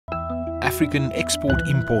African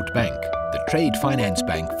Export-Import Bank, the trade finance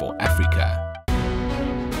bank for Africa.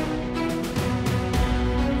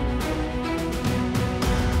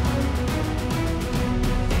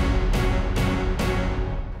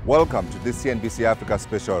 Welcome to this CNBC Africa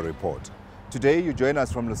special report. Today you join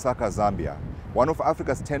us from Lusaka, Zambia, one of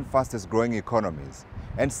Africa's 10 fastest growing economies,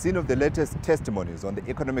 and scene of the latest testimonies on the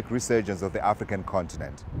economic resurgence of the African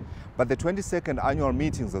continent. But the 22nd annual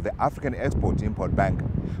meetings of the African Export-Import Bank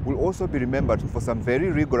will also be remembered for some very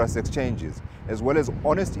rigorous exchanges, as well as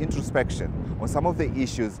honest introspection on some of the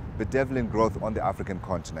issues bedeviling growth on the African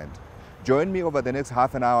continent. Join me over the next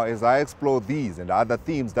half an hour as I explore these and other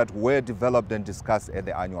themes that were developed and discussed at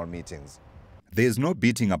the annual meetings. There is no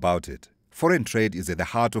beating about it. Foreign trade is at the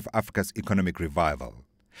heart of Africa's economic revival.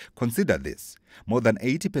 Consider this: more than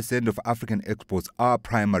 80% of African exports are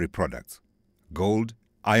primary products: gold,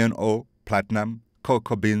 iron ore, platinum,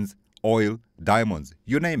 cocoa beans, oil, diamonds,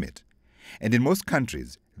 you name it. And in most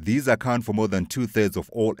countries, these account for more than 2/3 of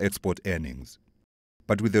all export earnings.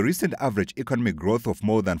 But with the recent average economic growth of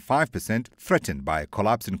more than 5% threatened by a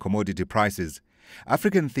collapse in commodity prices,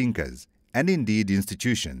 African thinkers, and indeed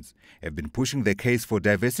institutions, have been pushing the case for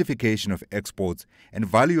diversification of exports and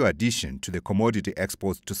value addition to the commodity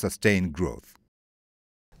exports to sustain growth.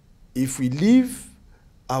 If we leave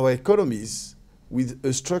our economies with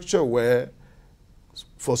a structure where,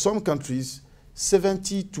 for some countries,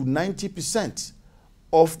 70 to 90%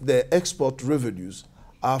 of their export revenues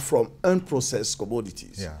are from unprocessed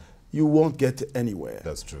commodities, you won't get anywhere.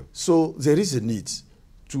 That's true. So there is a need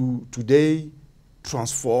to today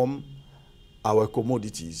transform our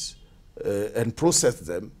commodities and process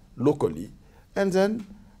them locally. And then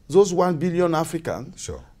those 1 billion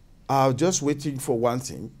Africans are just waiting for one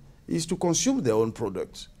thing, is to consume their own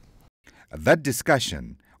products. That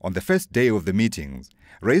discussion on the first day of the meetings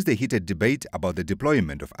raised a heated debate about the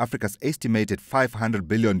deployment of Africa's estimated $500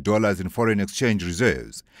 billion in foreign exchange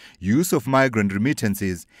reserves, use of migrant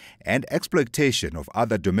remittances, and exploitation of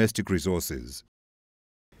other domestic resources.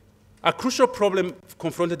 A crucial problem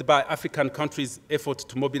confronted by African countries' effort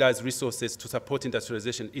to mobilize resources to support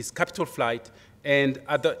industrialization is capital flight and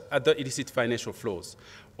other illicit financial flows.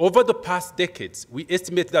 Over the past decades, we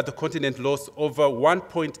estimate that the continent lost over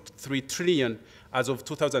 1.3 trillion as of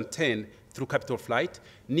 2010 through capital flight,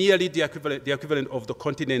 nearly the equivalent of the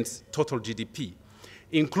continent's total GDP.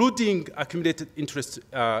 Including accumulated interest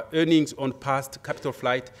earnings on past capital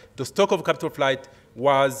flight, the stock of capital flight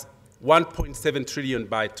was 1.7 trillion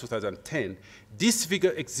by 2010. This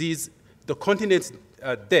figure exceeds the continent's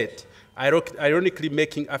debt, ironically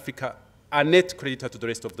making Africa a net creditor to the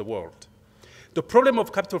rest of the world. The problem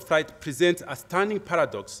of capital flight presents a stunning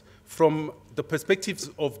paradox from the perspectives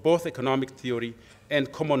of both economic theory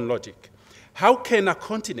and common logic. How can a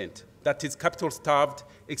continent that is capital-starved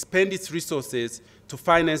expend its resources to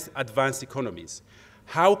finance advanced economies?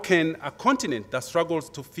 How can a continent that struggles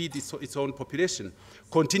to feed its own population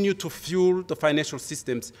continue to fuel the financial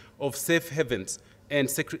systems of safe havens and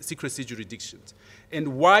secrecy jurisdictions?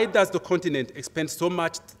 And why does the continent expend so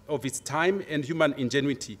much of its time and human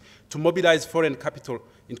ingenuity to mobilize foreign capital,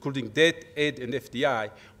 including debt, aid, and FDI,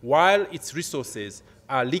 while its resources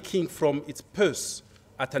are leaking from its purse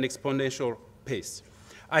at an exponential pace?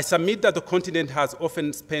 I submit that the continent has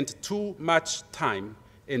often spent too much time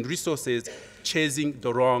and resources chasing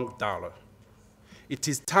the wrong dollar. It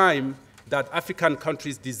is time that African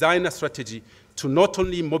countries design a strategy to not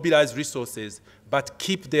only mobilize resources, but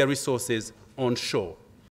keep their resources on shore.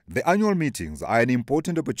 The annual meetings are an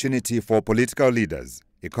important opportunity for political leaders,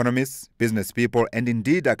 economists, business people, and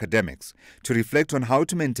indeed academics to reflect on how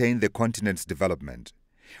to maintain the continent's development.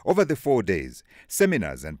 Over the 4 days,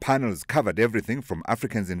 seminars and panels covered everything from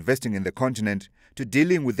Africans investing in the continent to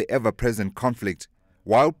dealing with the ever-present conflict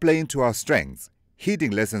while playing to our strengths, heeding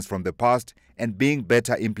lessons from the past, and being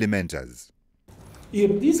better implementers.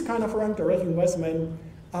 If this kind of foreign direct investment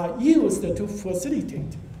are used to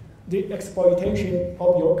facilitate the exploitation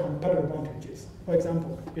of your competitive advantages, for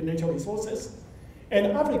example, in natural resources, and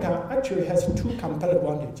Africa actually has two competitive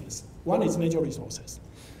advantages. One is natural resources.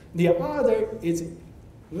 The other is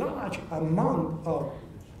large amount of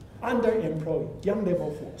underemployed young labor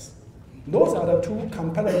force. Those are the two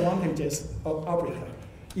competitive advantages of Africa.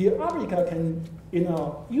 If Africa can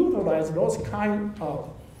utilize those kind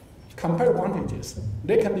of competitive advantages,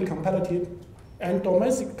 they can be competitive, and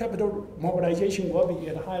domestic capital mobilization will be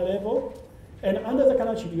at a high level. And under the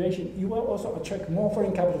kind of situation, you will also attract more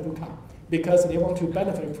foreign capital to come because they want to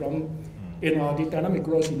benefit from the dynamic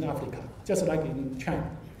growth in Africa, just like in China.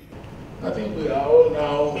 I think we are all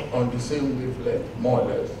now on the same wavelength, more or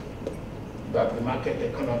less, that the market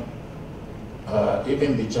economy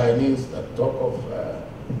Even the Chinese that talk of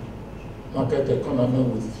market economy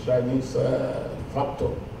with Chinese factor,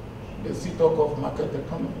 they still talk of market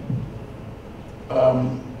economy.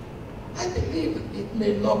 I believe it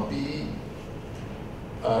may not be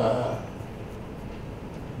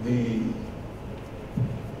the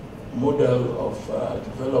model of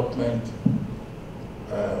development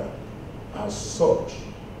as such,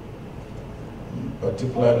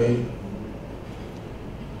 particularly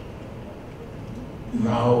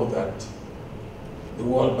now that the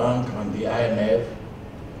World Bank and the IMF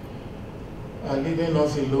are leaving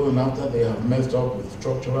us alone after they have messed up with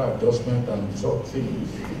structural adjustment and such things.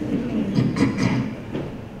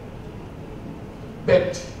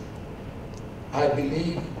 But I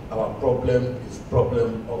believe our problem is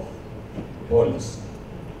problem of policy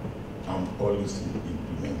and policy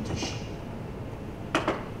implementation.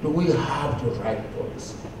 Do we have the right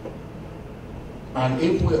policy? And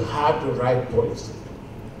if we have the right policy,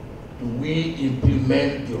 do we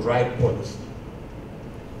implement the right policy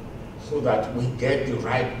so that we get the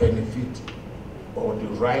right benefit or the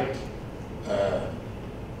right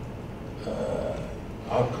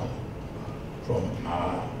outcome from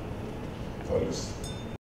our policy?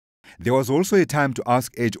 There was also a time to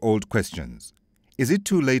ask age-old questions. Is it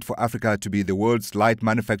too late for Africa to be the world's light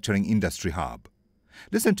manufacturing industry hub?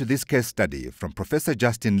 Listen to this case study from Professor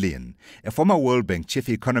Justin Lin, a former World Bank chief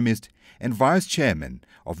economist and vice chairman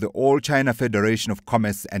of the All China Federation of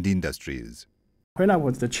Commerce and Industries. When I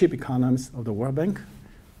was the chief economist of the World Bank,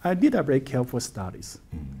 I did a very careful studies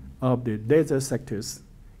of the desert sectors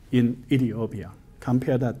in Ethiopia,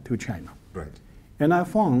 compare that to China. Right. And I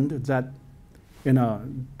found that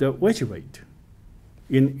the wage rate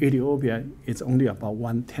in Ethiopia is only about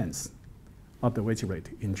 1/10 of the wage rate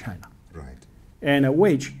in China. Right. And a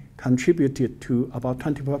wage contributed to about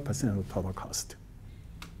 24% of total cost.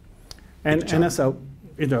 And so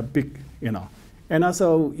it's a big, And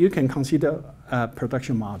also you can consider a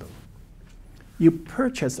production model. You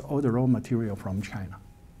purchase all the raw material from China,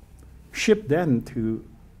 ship them to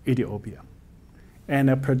Ethiopia, and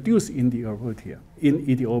produce in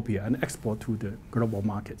Ethiopia and export to the global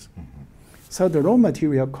markets. Mm-hmm. So the raw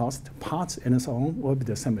material cost, parts and so on, will be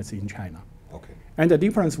the same as in China. Okay. And the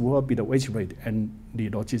difference will be the wage rate and the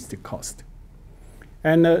logistic cost.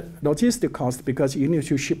 And logistic cost, because you need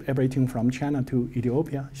to ship everything from China to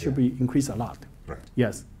Ethiopia, should be increased a lot. Right.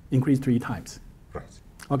 Yes, increased 3 times. Right.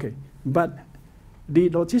 Okay, but the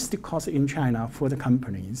logistic cost in China for the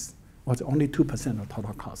companies was only 2% of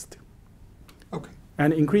total cost. Okay.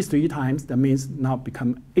 And increased 3 times, that means now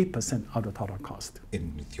become 8% of the total cost.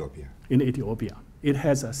 In Ethiopia. In Ethiopia. It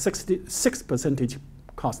has a 66%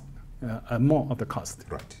 cost, more of the cost.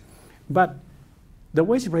 Right. But the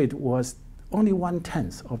wage rate was only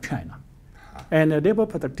 1/10 of China. And labor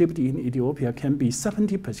productivity in Ethiopia can be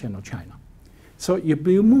 70% of China. So if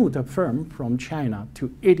you move the firm from China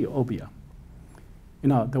to Ethiopia,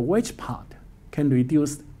 the wage part can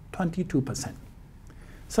reduce 22%.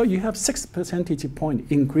 So you have 6 percentage point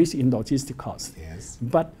increase in logistic cost, yes,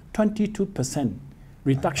 but 22%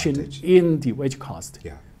 reduction advantage in the wage cost.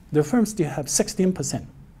 Yeah. The firms still have 16%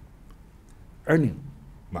 earning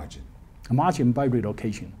margin by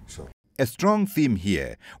relocation. Sure. A strong theme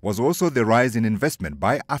here was also the rise in investment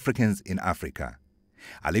by Africans in Africa.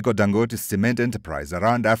 Aliko Dangote's cement enterprise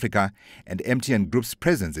around Africa and MTN Group's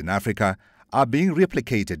presence in Africa are being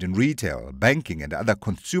replicated in retail, banking and other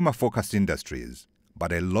consumer-focused industries.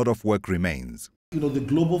 But a lot of work remains. The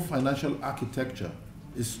global financial architecture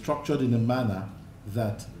is structured in a manner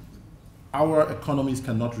that our economies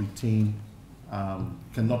cannot retain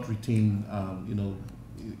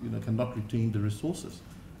the resources.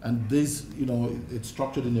 And this, it's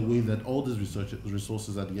structured in a way that all these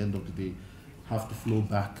resources at the end of the day have to flow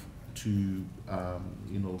back to,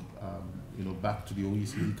 back to the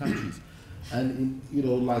OECD countries. And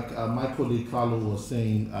like my colleague Carlo was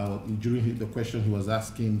saying during the question he was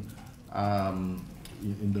asking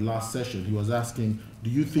in the last session, he was asking, do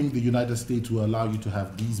you think the United States will allow you to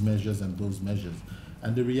have these measures and those measures?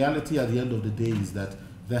 And the reality at the end of the day is that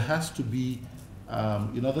there has to be,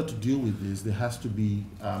 in order to deal with this, there has to be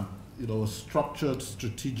a structured,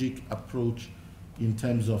 strategic approach in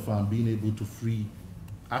terms of being able to free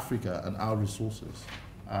Africa and our resources,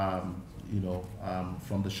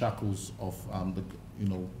 from the shackles of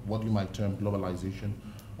what you might term globalization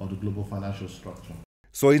or the global financial structure.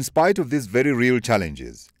 So in spite of these very real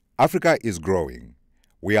challenges, Africa is growing.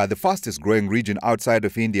 We are the fastest growing region outside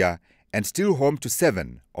of India and still home to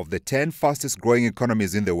 7 of the 10 fastest growing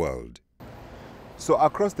economies in the world. So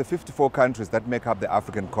across the 54 countries that make up the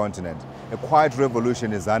African continent, a quiet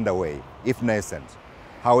revolution is underway, if nascent.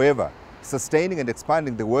 However, sustaining and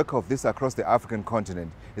expanding the work of this across the African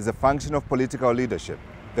continent is a function of political leadership,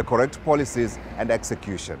 the correct policies and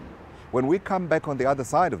execution. When we come back on the other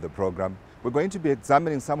side of the program, we're going to be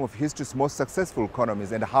examining some of history's most successful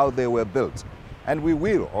economies and how they were built. And we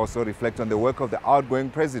will also reflect on the work of the outgoing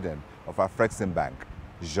president of Afreximbank,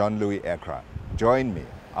 Jean-Louis Ekra. Join me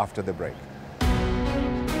after the break.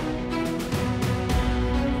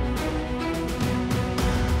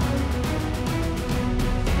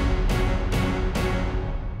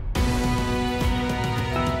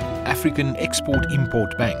 African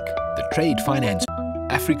Export-Import Bank, the Trade Finance.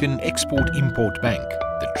 African Export-Import Bank,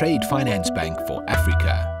 the Trade Finance Bank for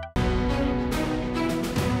Africa.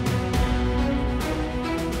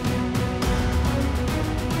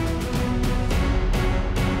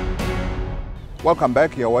 Welcome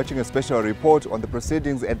back. You're watching a special report on the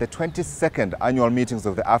proceedings at the 22nd annual meetings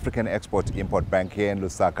of the African Export-Import Bank here in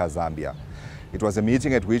Lusaka, Zambia. It was a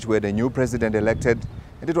meeting at which we had a new president elected,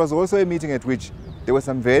 and it was also a meeting at which there were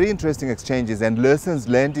some very interesting exchanges and lessons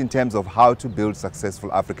learned in terms of how to build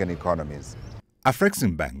successful African economies.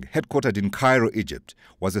 Afreximbank, headquartered in Cairo, Egypt,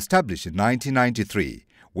 was established in 1993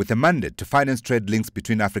 with a mandate to finance trade links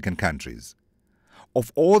between African countries.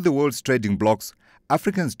 Of all the world's trading blocs,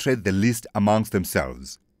 Africans trade the least amongst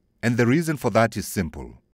themselves, and the reason for that is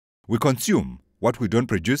simple. We consume what we don't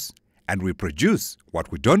produce, and we produce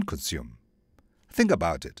what we don't consume. Think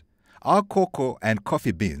about it. Our cocoa and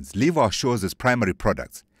coffee beans leave our shores as primary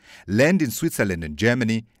products, land in Switzerland and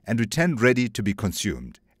Germany, and return ready to be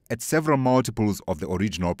consumed at several multiples of the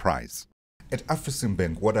original price. At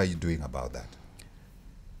Afreximbank, what are you doing about that?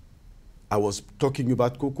 I was talking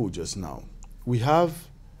about cocoa just now. We have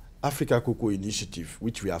Africa Cocoa Initiative,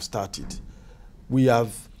 which we have started. We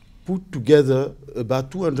have put together about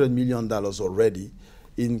 $200 million already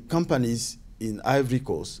in companies in Ivory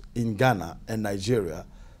Coast, in Ghana and Nigeria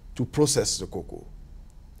to process the cocoa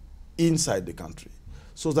inside the country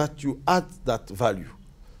so that you add that value.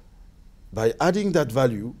 By adding that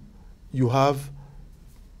value, you have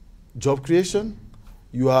job creation,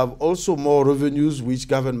 you have also more revenues which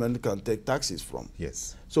government can take taxes from.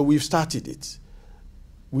 Yes. So we've started it.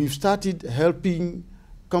 We've started helping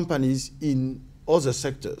companies in other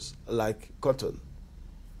sectors like cotton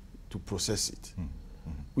to process it.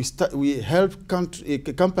 We help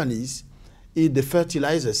companies in the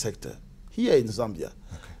fertilizer sector here in Zambia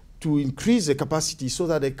to increase the capacity so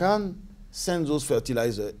that they can send those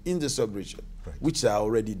fertilizer in the sub-region, which they are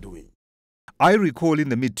already doing. I recall in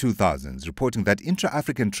the mid-2000s reporting that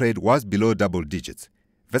intra-African trade was below double digits,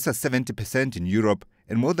 versus 70% in Europe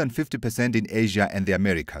and more than 50% in Asia and the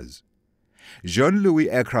Americas. Jean-Louis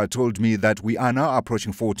Ekra told me that we are now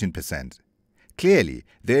approaching 14%. Clearly,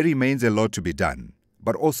 there remains a lot to be done,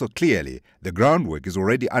 but also clearly, the groundwork is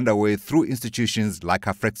already underway through institutions like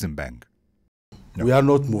Afreximbank. No. We are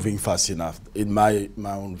not moving fast enough, in my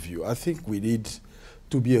own view. I think we need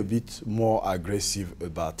to be a bit more aggressive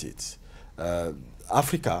about it.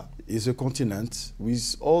 Africa is a continent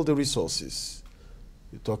with all the resources.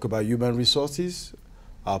 You talk about human resources,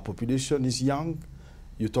 our population is young.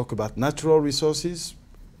 You talk about natural resources,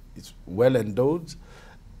 it's well endowed.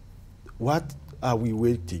 What are we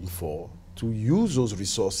waiting for to use those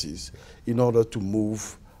resources in order to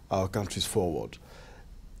move our countries forward?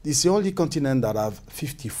 It's the only continent that have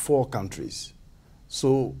 54 countries.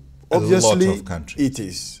 So obviously, a lot of countries. It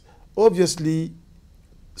is. Obviously,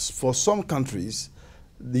 for some countries,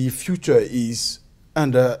 the future is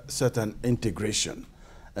under certain integration.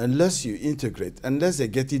 Unless you integrate, unless they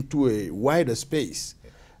get into a wider space,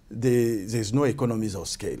 there's no economies of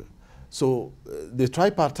scale. So the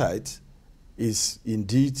tripartite is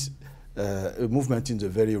indeed a movement in the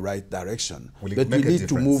very right direction. But we need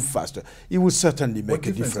to move faster. It will certainly make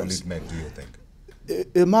a difference. What difference will it make, do you think?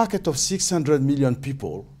 A market of 600 million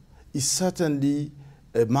people is certainly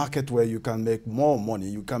a market where you can make more money,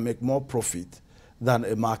 you can make more profit than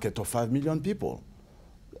a market of 5 million people.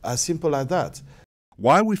 As simple as that.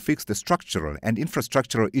 While we fix the structural and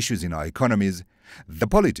infrastructural issues in our economies, the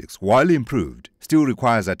politics, while improved, still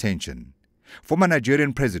requires attention. Former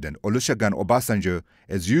Nigerian President Olusegun Obasanjo,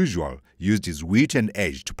 as usual, used his wit and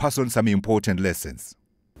edge to pass on some important lessons.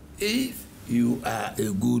 If you are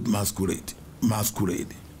a good masquerade,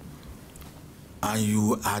 and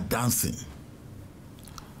you are dancing,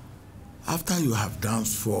 after you have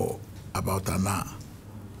danced for about an hour,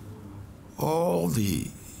 all the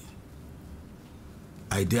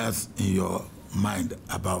ideas in your mind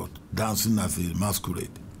about dancing as a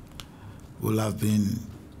masquerade will have been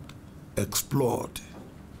explored.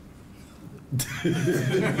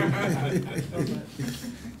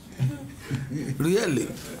 Really,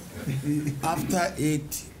 after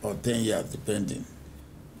 8 or 10 years, depending.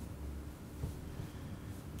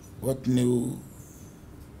 What new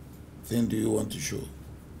thing do you want to show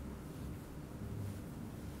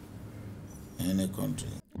in a country?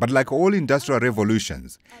 But like all industrial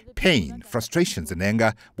revolutions, pain, frustrations and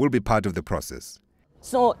anger will be part of the process.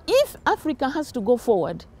 So if Africa has to go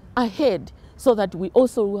forward, ahead, so that we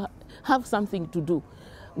also have something to do,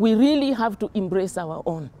 we really have to embrace our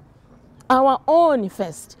own. Our own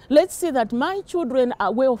first. Let's see that my children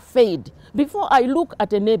are well fed before I look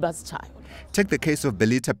at a neighbor's child. Take the case of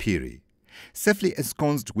Belita Piri. Safely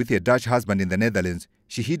ensconced with her Dutch husband in the Netherlands,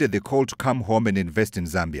 she heeded the call to come home and invest in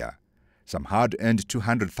Zambia. Some hard-earned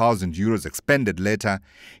 200,000 euros expended later,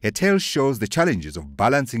 her tale shows the challenges of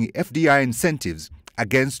balancing FDI incentives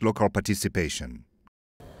against local participation.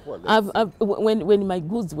 When my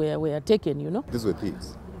goods were taken, you know. These were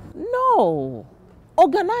thieves? No.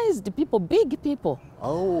 Organized people, big people.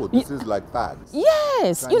 Oh, this is like that.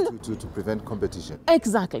 Yes. Trying to prevent competition.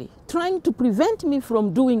 Exactly. Trying to prevent me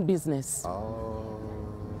from doing business. Oh.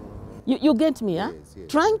 You get me, huh? Yes, yes.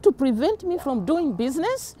 Trying to prevent me from doing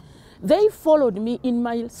business. They followed me in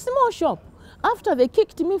my small shop after they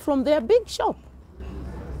kicked me from their big shop.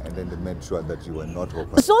 And then they made sure that you were not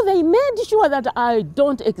open. So they made sure that I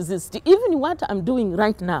don't exist. Even what I'm doing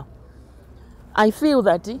right now, I feel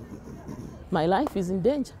that my life is in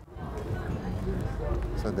danger.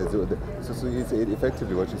 So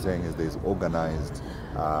effectively what you're saying is there's organized...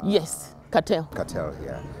 yes, cartel. Cartel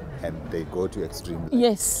here. And they go to extreme...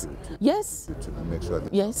 Yes, yes. To make sure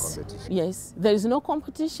there's no competition. Yes, there is no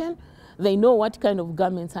competition. They know what kind of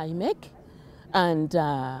garments I make. And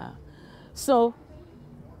so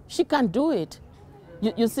she can do it.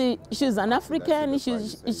 You see, she's an African,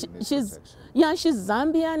 she's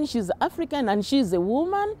Zambian, she's African, and she's a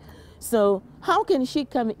woman. So how can she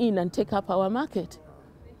come in and take up our market?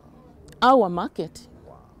 Our market.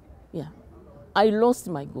 Wow. Yeah. I lost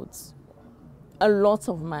my goods. A lot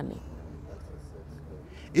of money.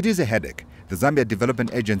 It is a headache the Zambia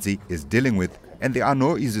Development Agency is dealing with, and there are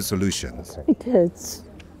no easy solutions. It hurts.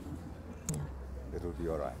 It will be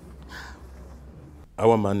all right.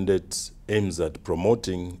 Our mandate aims at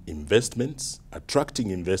promoting investments, attracting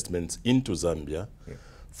investments into Zambia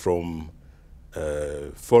from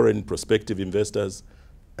foreign prospective investors,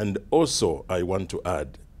 and also, I want to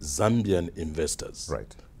add, Zambian investors.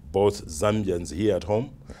 Right. Both Zambians here at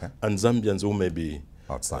home and Zambians who may be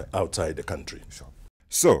outside the country. Sure.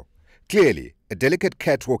 So, clearly, a delicate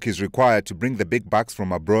catwalk is required to bring the big bucks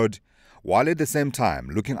from abroad, while at the same time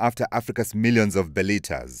looking after Africa's millions of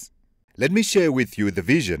Belitas. Let me share with you the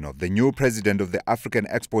vision of the new president of the African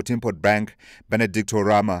Export-Import Bank, Benedicto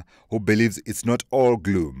Rama, who believes it's not all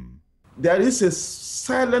gloom. There is a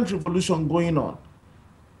silent revolution going on.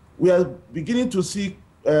 We are beginning to see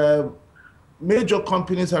major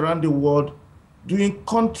companies around the world doing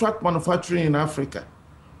contract manufacturing in Africa,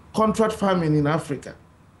 contract farming in Africa.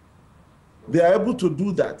 They are able to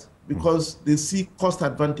do that because they see cost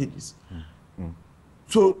advantages.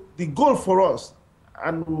 So the goal for us,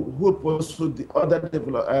 and we hope also the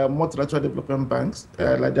other multilateral development banks,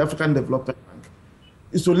 like the African Development Bank,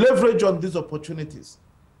 is to leverage on these opportunities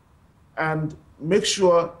and make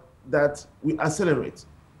sure that we accelerate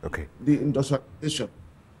the industrialization.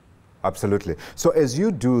 Absolutely. So as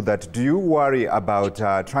you do that, do you worry about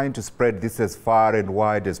trying to spread this as far and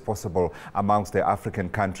wide as possible amongst the African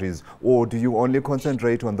countries, or do you only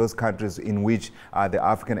concentrate on those countries in which the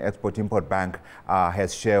African Export-Import Bank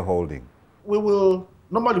has shareholding? We will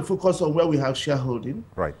normally focus on where we have shareholding,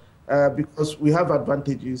 right? Because we have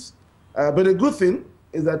advantages. But the good thing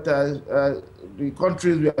is that the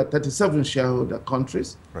countries, we are 37 shareholder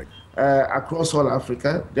countries. Right. Across all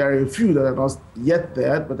Africa. There are a few that are not yet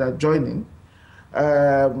there, but are joining.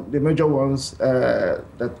 The major ones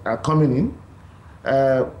that are coming in.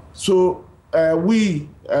 So we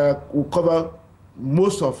will cover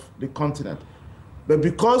most of the continent. But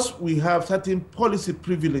because we have certain policy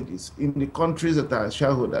privileges in the countries that are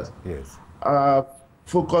shareholders, yes, our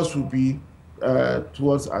focus will be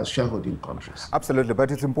towards our shareholding countries. Absolutely,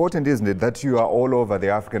 but it's important, isn't it, that you are all over the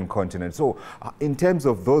African continent. So in terms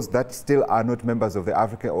of those that still are not members of the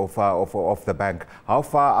Africa of the bank, how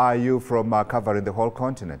far are you from covering the whole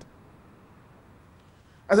continent?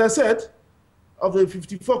 As I said, of the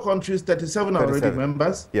 54 countries, 37 are already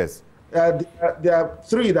members. Yes. There are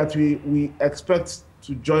 3 that we expect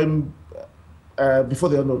to join before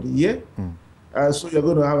the end of the year. So you're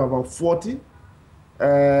going to have about 40.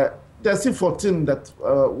 There are still 14 that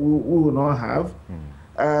we will not have.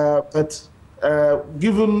 But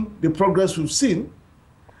given the progress we've seen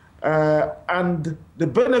and the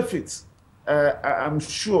benefits I'm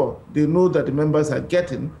sure they know that the members are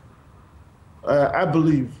getting, I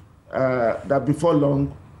believe that before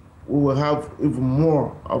long, we will have even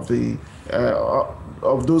more of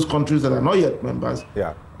those countries that are not yet members.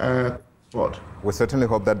 We certainly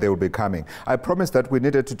hope that they will be coming. I promised that we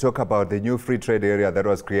needed to talk about the new free trade area that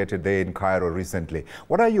was created there in Cairo recently.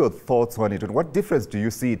 What are your thoughts on it, and what difference do you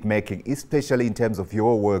see it making, especially in terms of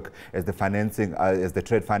your work as the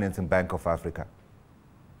Trade Financing Bank of Africa?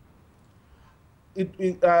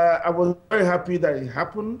 I was very happy that it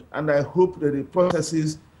happened, and I hope that the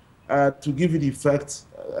processes to give it effect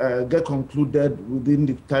get concluded within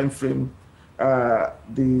the time frame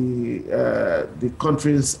the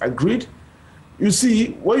countries agreed. You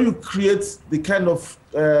see, when you create the kind of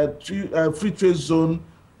free trade zone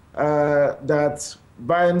that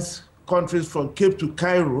binds countries from Cape to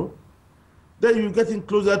Cairo, then you're getting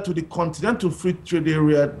closer to the continental free trade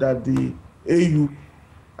area that the AU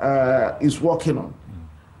is working on.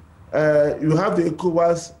 You have the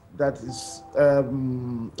ECOWAS that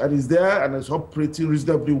is there and is operating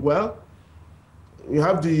reasonably well. You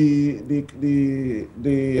have the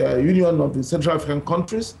Union of the Central African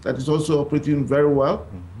countries that is also operating very well.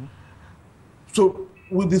 So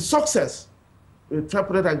with the success, the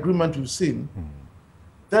tripartite agreement we've seen,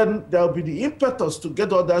 then there will be the impetus to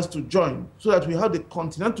get others to join so that we have the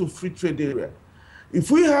continental free trade area.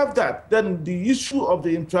 If we have that, then the issue of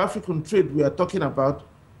the intra-African trade we are talking about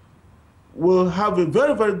will have a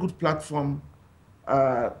very, very good platform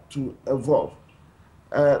to evolve.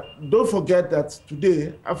 Don't forget that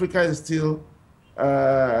today, Africa is still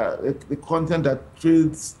the continent that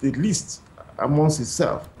trades the least amongst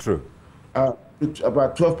itself. True.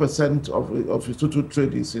 About 12% of its total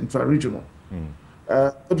trade is intra-regional.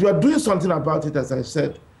 But we are doing something about it, as I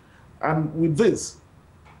said. And with this,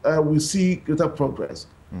 we see greater progress.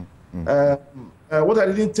 What I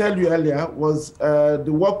didn't tell you earlier was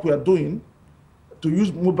the work we are doing to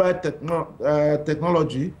use mobile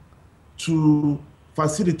technology to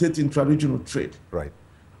facilitate intra-regional trade. Right.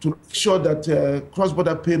 To make sure that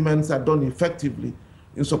cross-border payments are done effectively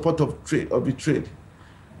in support of the trade.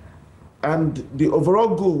 And the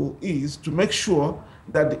overall goal is to make sure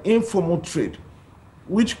that the informal trade,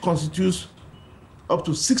 which constitutes up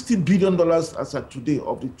to $60 billion as of today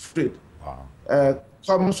of the trade,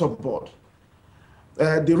 comes on board.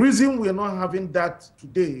 The reason we are not having that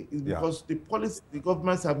today is because the policy the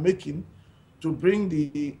governments are making to bring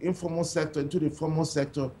the informal sector into the formal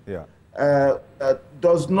sector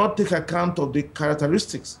does not take account of the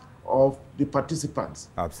characteristics of the participants.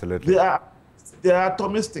 Absolutely. They are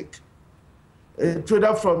atomistic. A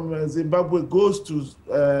trader from Zimbabwe goes to,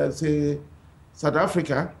 say, South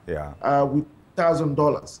Africa with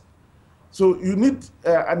 $1,000. So you need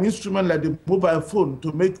an instrument like the mobile phone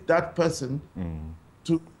to make that person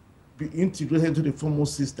to be integrated into the formal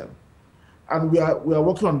system. And we are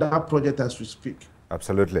working on that project as we speak.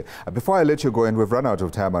 Absolutely. Before I let you go, and we've run out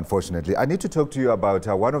of time, unfortunately, I need to talk to you about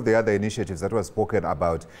one of the other initiatives that was spoken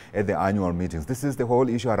about at the annual meetings. This is the whole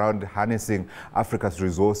issue around harnessing Africa's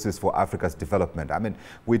resources for Africa's development. I mean,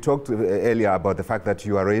 we talked earlier about the fact that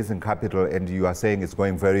you are raising capital and you are saying it's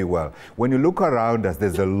going very well. When you look around us,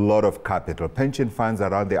 there's a lot of capital, pension funds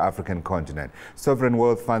around the African continent, sovereign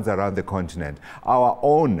wealth funds around the continent, our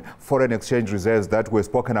own foreign exchange reserves that were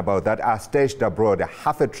spoken about that are stashed abroad,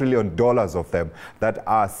 $500 billion of them, that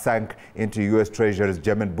are sank into U.S. treasuries,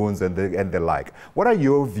 German bonds, and the like. What are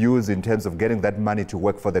your views in terms of getting that money to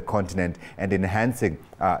work for the continent and enhancing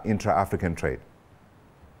intra-African trade?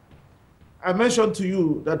 I mentioned to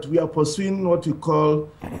you that we are pursuing what we call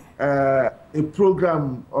a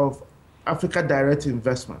program of Africa Direct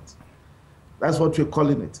Investment. That's what we're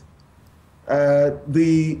calling it.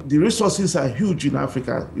 The resources are huge in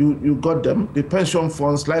Africa. You got them. The pension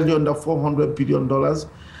funds, slightly under $400 billion.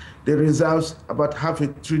 The reserves, about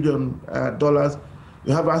 $500 billion.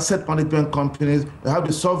 You have asset management companies. You have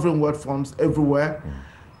the sovereign wealth funds everywhere.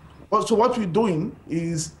 So what we're doing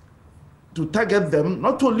is to target them,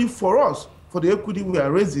 not only for us, for the equity we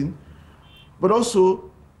are raising, but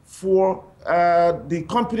also for the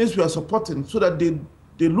companies we are supporting so that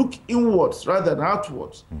they look inwards rather than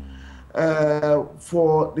outwards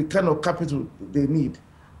for the kind of capital they need.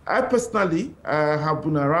 I personally have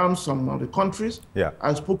been around some of the countries.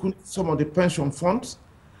 I've spoken to some of the pension funds,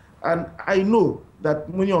 and I know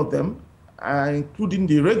that many of them, including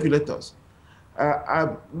the regulators,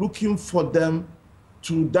 are looking for them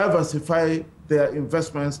to diversify their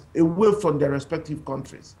investments away from their respective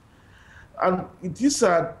countries. And it is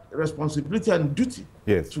a responsibility and duty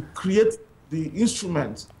to create the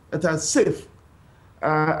instruments that are safe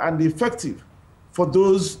and effective for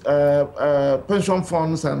those pension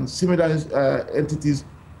funds and similar entities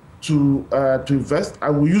to invest,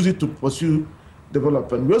 and we use it to pursue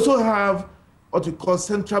development. We also have what we call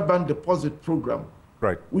central bank deposit program,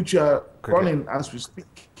 right, which are running as we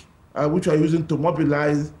speak, which are using to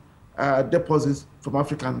mobilize deposits from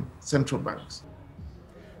African central banks.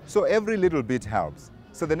 So every little bit helps.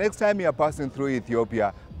 So the next time you are passing through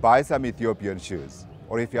Ethiopia, buy some Ethiopian shoes.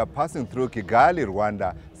 Or if you are passing through Kigali,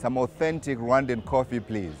 Rwanda, some authentic Rwandan coffee,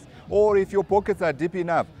 please. Or if your pockets are deep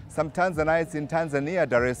enough, some Tanzanites in Tanzania,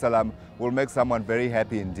 Dar es Salaam, will make someone very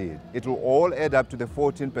happy indeed. It will all add up to the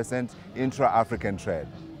 14% intra-African trade.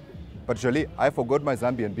 But Jolie, I forgot my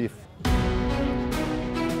Zambian beef.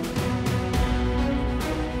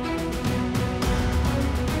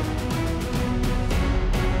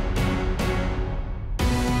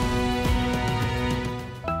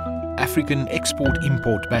 African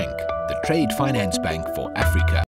Export-Import Bank, the trade finance bank for Africa.